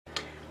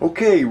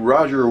Okay,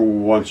 Roger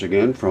once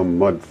again from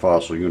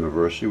Mudfossil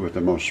University with the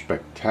most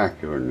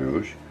spectacular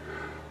news.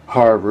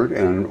 Harvard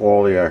and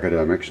all the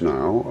academics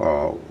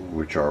now,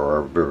 which are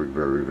our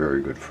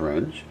very good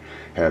friends,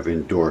 have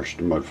endorsed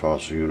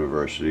Mudfossil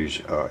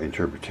University's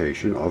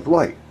interpretation of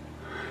light.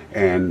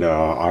 And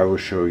I will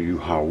show you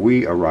how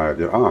we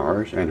arrived at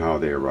ours and how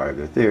they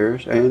arrived at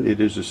theirs, and it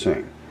is the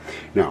same.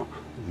 Now,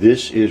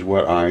 this is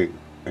what I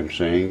am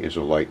saying is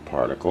a light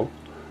particle.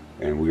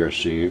 And we are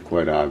seeing it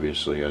quite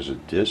obviously as a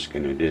disk,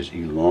 and it is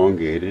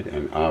elongated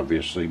and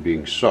obviously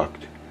being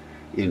sucked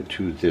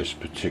into this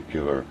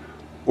particular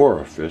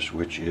orifice,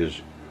 which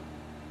is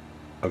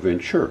a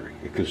venturi.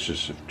 It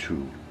consists of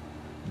two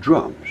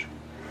drums.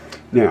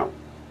 Now,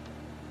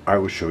 I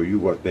will show you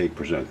what they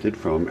presented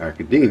from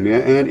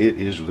academia, and it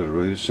is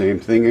literally the same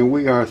thing, and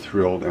we are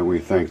thrilled and we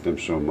thank them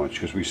so much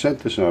because we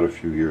sent this out a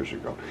few years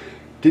ago.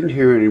 Didn't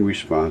hear any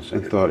response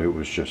and thought it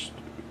was just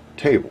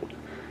tabled.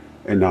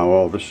 And now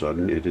all of a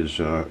sudden it is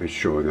it's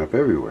showing up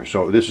everywhere.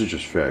 So this is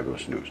just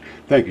fabulous news.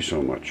 Thank you so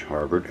much,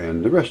 Harvard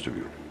and the rest of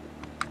you.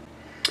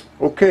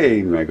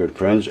 Okay, my good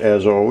friends,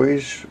 as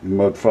always,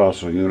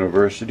 Mudfossil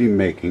University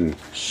making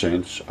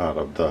sense out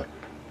of the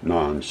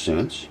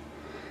nonsense.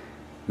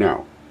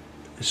 Now,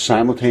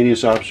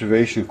 simultaneous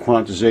observation,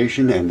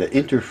 quantization, and the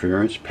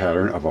interference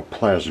pattern of a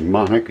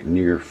plasmonic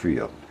near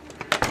field.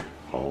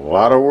 A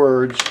lot of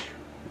words,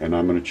 and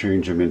I'm going to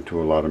change them into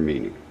a lot of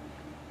meaning.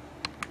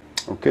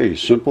 Okay,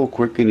 simple,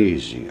 quick, and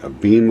easy. A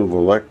beam of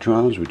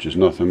electrons, which is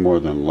nothing more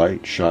than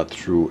light, shot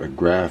through a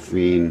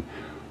graphene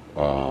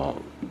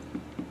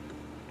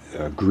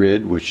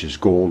grid, which is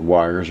gold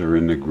wires are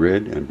in the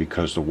grid, and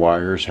because the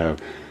wires have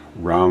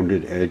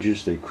rounded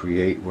edges, they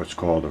create what's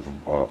called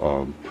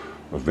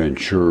a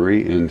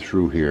venturi in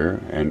through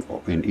here, and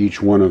in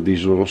each one of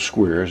these little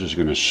squares is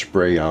going to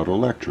spray out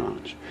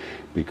electrons,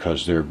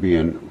 because they're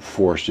being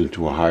forced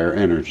into a higher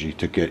energy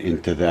to get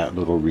into that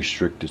little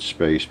restricted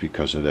space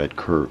because of that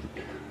curved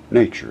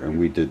nature. And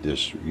we did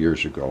this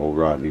years ago.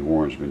 Rodney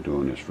Warren's been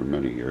doing this for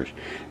many years,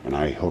 and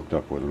I hooked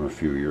up with him a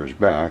few years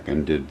back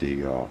and did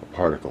the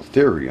particle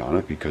theory on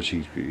it, because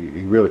he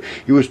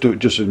was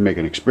just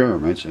making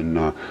experiments, and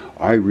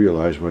I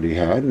realized what he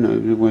had, and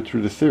I went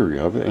through the theory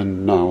of it,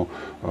 and now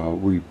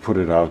we put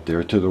it out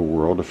there to the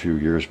world a few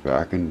years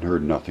back and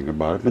heard nothing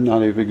about it. But now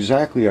they've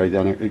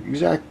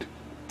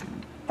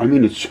I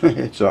mean,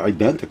 it's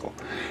identical.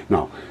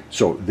 Now,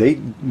 so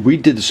we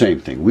did the same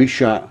thing. We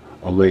shot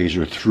a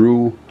laser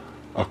through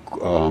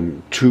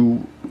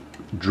two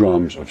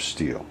drums of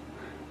steel,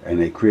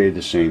 and they created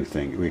the same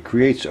thing. It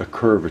creates a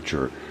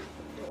curvature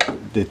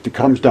that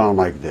comes down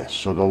like this.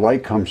 So the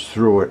light comes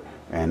through it,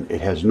 and it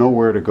has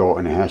nowhere to go,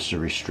 and it has to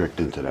restrict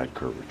into that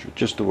curvature,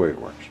 just the way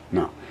it works.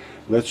 Now,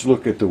 let's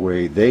look at the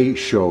way they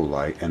show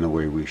light and the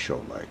way we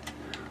show light.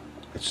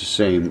 It's the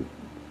same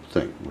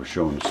thing. We're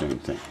showing the same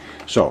thing.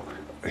 So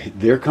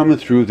they're coming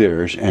through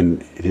theirs,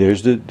 and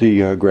there's the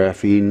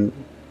graphene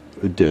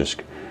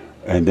disk,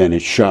 and then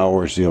it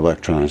showers the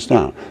electrons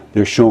down.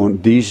 They're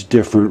showing these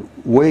different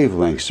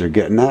wavelengths they're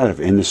getting out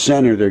of it. In the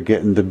center, they're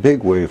getting the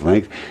big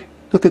wavelength.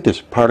 Look at this.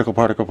 Particle,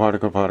 particle,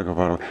 particle, particle,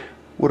 particle.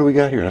 What do we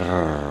got here?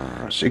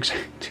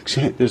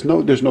 There's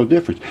no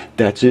difference.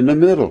 That's in the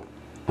middle.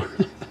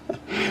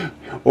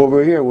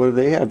 Over here, what do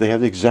they have? They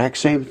have the exact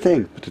same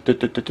thing.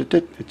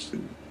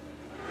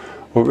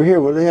 Over here,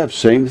 what do they have?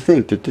 Same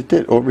thing.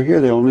 Over here,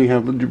 they only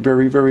have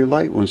very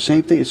light ones.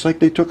 Same thing. It's like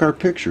they took our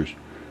pictures.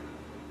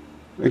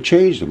 They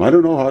changed them. I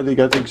don't know how they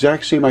got the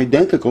exact same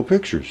identical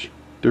pictures.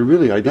 They're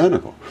really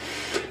identical.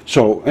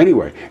 So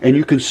anyway, and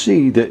you can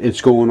see that it's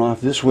going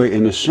off this way.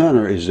 In the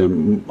center is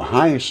the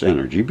highest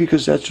energy,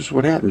 because that's just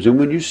what happens. And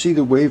when you see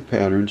the wave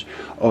patterns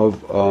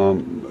of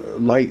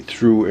light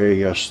through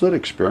a slit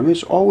experiment,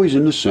 it's always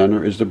in the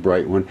center is the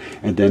bright one,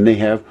 and then they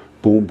have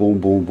boom, boom,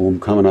 boom, boom,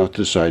 coming out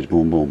to the sides,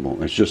 boom, boom,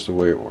 boom. It's just the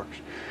way it works.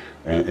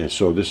 And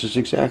so this is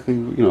exactly,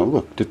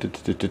 look,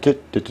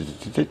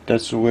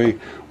 that's the way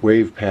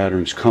wave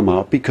patterns come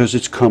out, because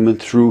it's coming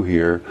through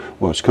here.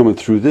 Well, it's coming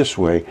through this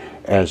way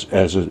as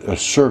a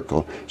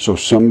circle. So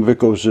some of it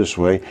goes this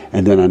way,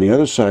 and then on the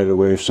other side of the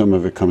wave, some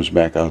of it comes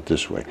back out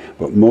this way.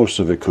 But most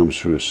of it comes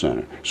through the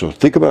center. So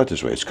think about it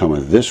this way. It's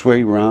coming this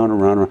way, round,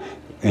 around, around.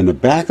 In the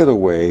back of the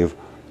wave,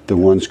 the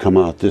ones come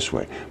out this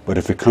way. But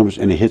if it comes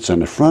and it hits on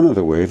the front of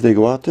the wave, they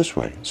go out this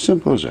way.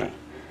 Simple as that.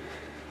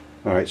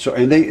 All right. So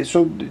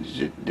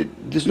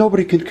there's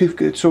nobody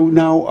can. So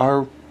now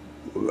our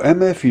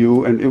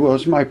MFU, and well,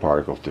 it's my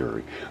particle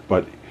theory,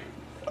 but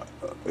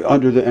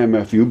under the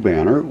MFU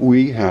banner,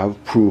 we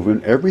have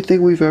proven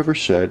everything we've ever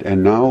said,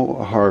 and now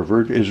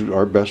Harvard is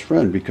our best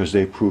friend because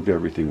they proved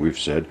everything we've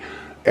said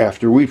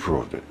after we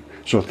proved it.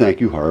 So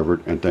thank you,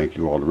 Harvard, and thank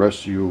you all the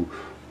rest of you.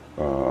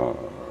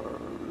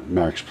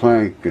 Max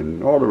Planck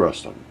and all the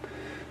rest of them.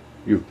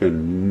 You've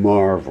been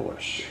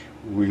marvelous.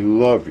 We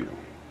love you.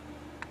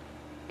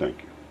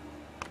 Thank you.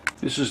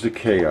 This is the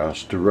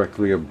chaos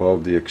directly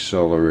above the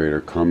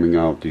accelerator, coming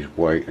out these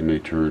white, and they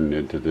turn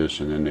into this,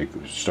 and then they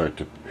start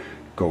to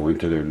go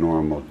into their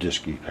normal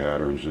disky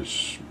patterns.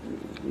 It's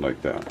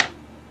like that.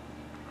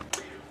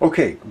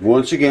 Okay,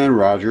 once again,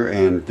 Roger,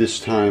 and this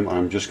time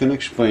I'm just going to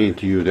explain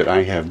to you that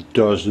I have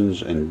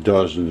dozens and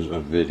dozens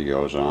of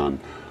videos on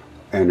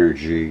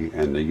energy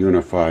and the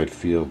unified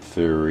field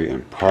theory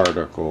and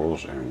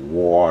particles and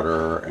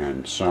water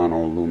and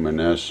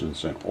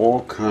sonoluminescence and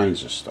all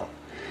kinds of stuff.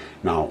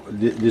 Now,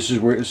 this is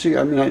where, see,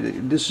 I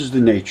mean, this is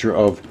the nature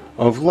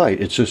of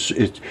light.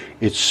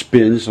 It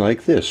spins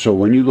like this. So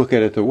when you look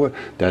at it,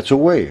 that's a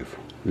wave.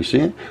 You see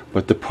it?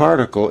 But the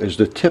particle is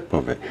the tip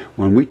of it.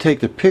 When we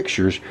take the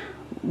pictures,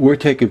 we're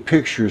taking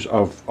pictures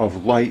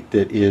of light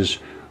that is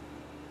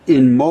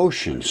in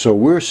motion. So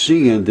we're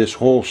seeing this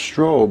whole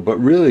strobe, but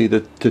really the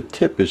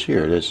tip is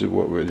here. This is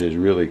what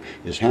really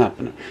is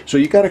happening. So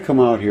you got to come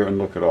out here and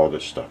look at all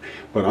this stuff.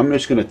 But I'm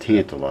just going to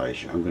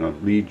tantalize you. I'm going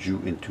to lead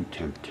you into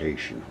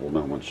temptation. Hold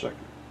on one second.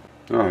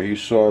 All right, you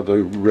saw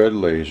the red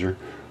laser.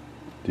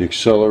 The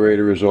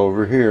accelerator is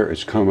over here.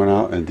 It's coming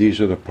out, and these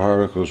are the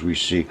particles we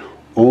see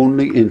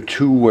only in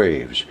two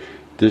waves.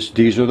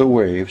 These are the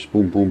waves,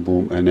 boom, boom,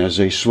 boom, and as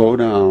they slow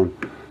down,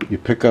 you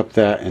pick up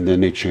that, and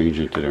then they change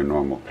into their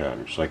normal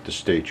patterns, like the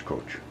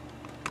stagecoach.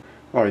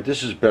 All right,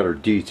 this is better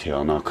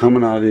detail. Now,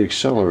 coming out of the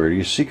accelerator,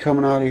 you see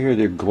coming out of here,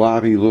 they're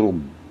globby little,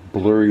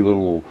 blurry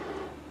little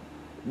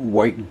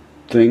white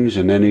things,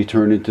 and then they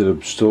turn into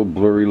the still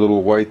blurry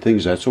little white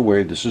things. That's a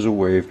wave. This is a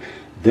wave.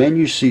 Then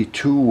you see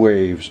two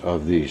waves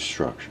of these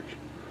structures,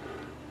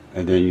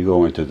 and then you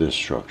go into this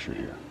structure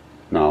here.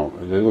 Now,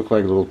 they look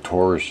like little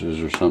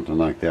toruses or something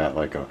like that,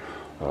 like a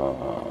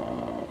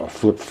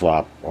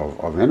flip-flop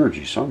of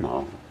energy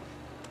somehow.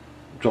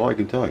 That's all I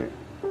can tell you.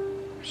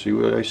 See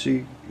what I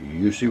see?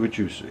 You see what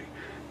you see.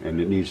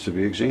 And it needs to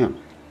be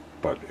examined.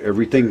 But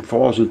everything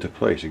falls into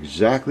place,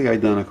 exactly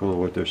identical to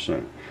what they're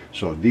saying.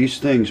 So these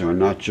things are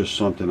not just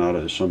something out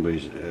of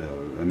somebody's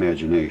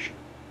imagination.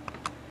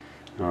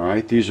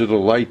 Alright, these are the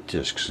light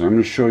discs. I'm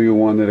going to show you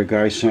one that a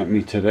guy sent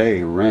me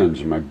today,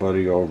 Renz, my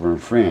buddy over in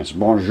France.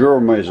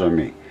 Bonjour, mes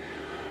amis.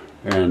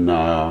 And,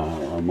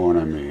 mon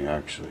ami,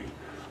 actually.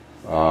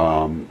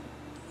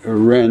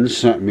 Renz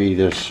sent me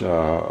this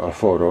a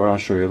photo, and I'll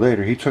show you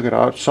later. He took it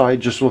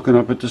outside just looking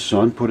up at the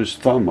sun, put his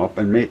thumb up,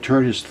 and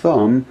turned his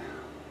thumb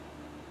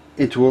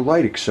into a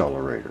light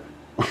accelerator.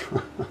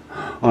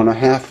 On a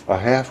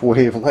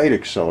half-wave light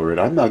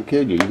accelerator. I'm not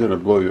kidding you. You're going to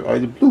blow your...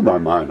 It blew my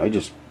mind.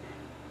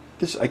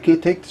 I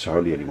can't take this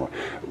hardly anymore.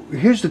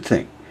 Here's the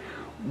thing.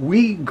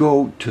 We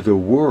go to the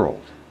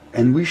world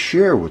and we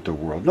share with the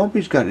world.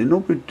 Nobody's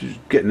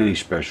getting any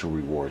special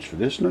rewards for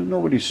this.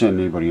 Nobody's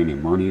sending anybody any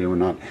money. We're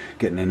not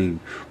getting any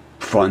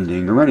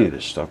funding or any of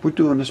this stuff. We're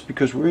doing this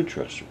because we're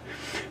interested.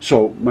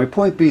 So my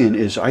point being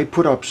is I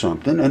put up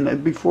something,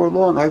 and before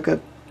long I've got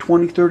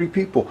 20, 30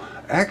 people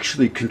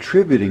actually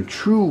contributing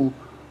true,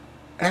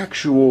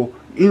 actual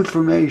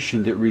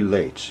information that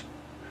relates.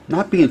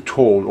 Not being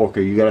told,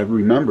 okay, you got to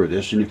remember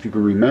this, and if you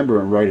can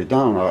remember and write it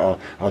down,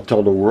 I'll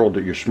tell the world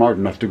that you're smart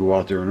enough to go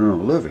out there and earn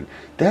a living.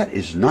 That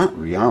is not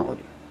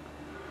reality.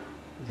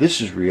 This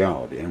is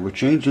reality, and we're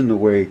changing the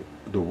way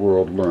the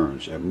world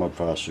learns at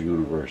Mudfossil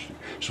University.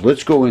 So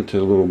let's go into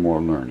a little more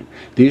learning.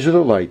 These are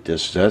the light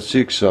discs. That's the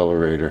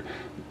accelerator.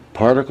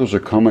 Particles are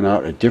coming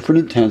out at different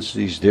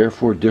intensities,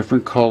 therefore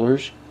different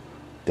colors.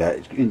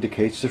 That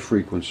indicates the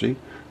frequency.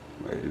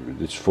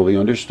 It's fully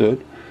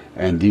understood.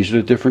 And these are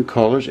the different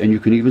colors, and you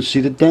can even see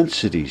the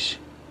densities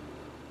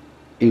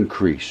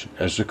increase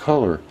as the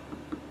color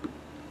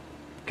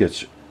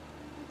gets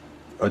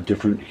a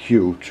different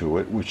hue to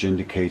it, which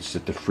indicates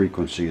that the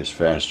frequency is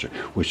faster,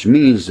 which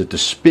means that the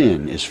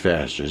spin is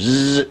faster.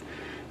 Zzz.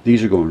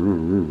 These are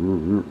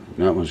going,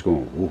 that one's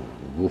going,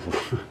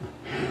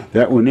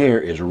 that one there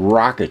is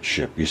rocket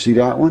ship. You see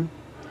that one?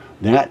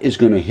 That is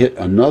going to hit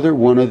another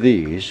one of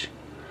these,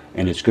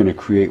 and it's going to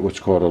create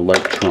what's called a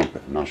light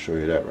trumpet, and I'll show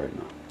you that right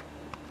now.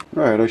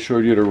 Right, I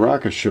showed you the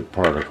rocket ship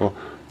particle.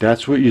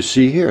 That's what you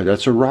see here.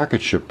 That's a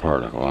rocket ship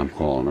particle, I'm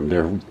calling them.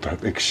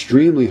 They're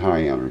extremely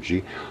high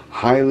energy,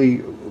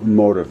 highly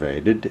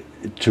motivated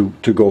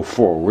to go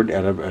forward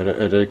at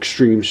an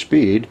extreme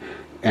speed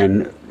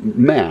and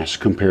mass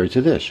compared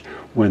to this.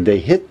 When they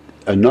hit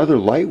another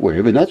light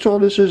wave, and that's all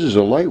this is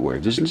a light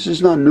wave. This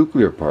is not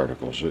nuclear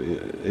particles.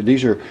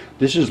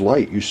 This is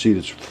light you see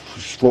that's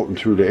floating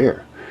through the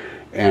air.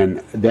 And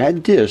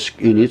that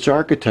disk in its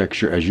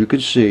architecture, as you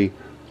can see,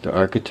 the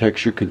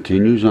architecture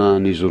continues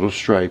on, these little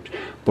stripes,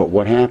 but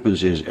what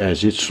happens is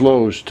as it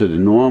slows to the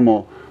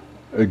normal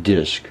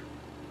disk,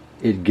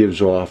 it gives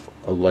off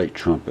a light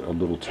trumpet, a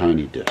little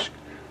tiny disk.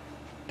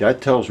 That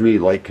tells me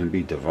light can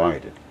be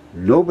divided.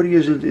 Nobody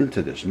is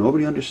into this.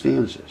 Nobody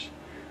understands this.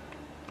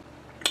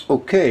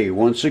 Okay,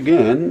 once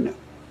again,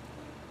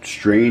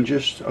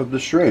 strangest of the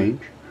strange,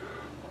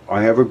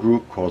 I have a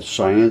group called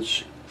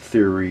Science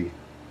Theory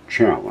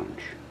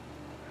Challenge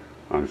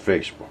on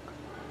Facebook.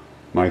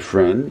 My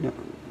friend,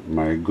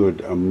 my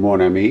good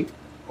mon ami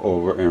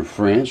over in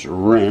France,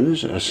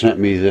 Renz, sent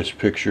me this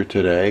picture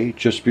today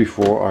just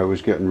before I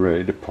was getting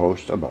ready to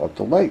post about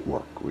the light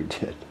work we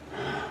did.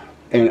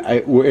 And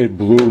it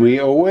blew me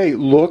away.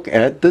 Look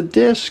at the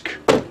disc.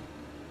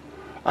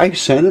 I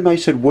sent him, I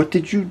said, what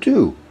did you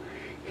do?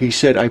 He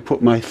said, I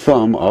put my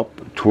thumb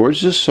up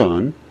towards the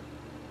sun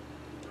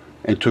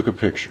and took a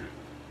picture.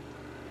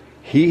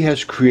 He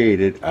has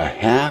created a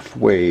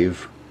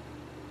half-wave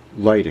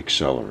light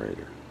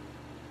accelerator.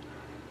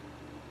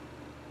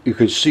 You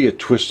can see it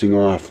twisting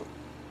off,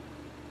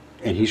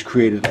 and he's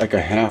created like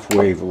a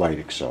half-wave light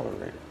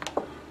accelerator.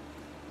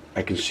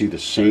 I can see the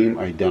same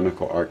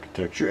identical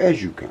architecture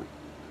as you can.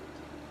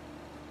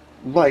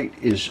 Light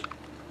is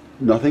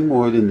nothing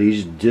more than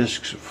these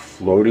disks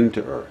floating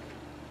to Earth.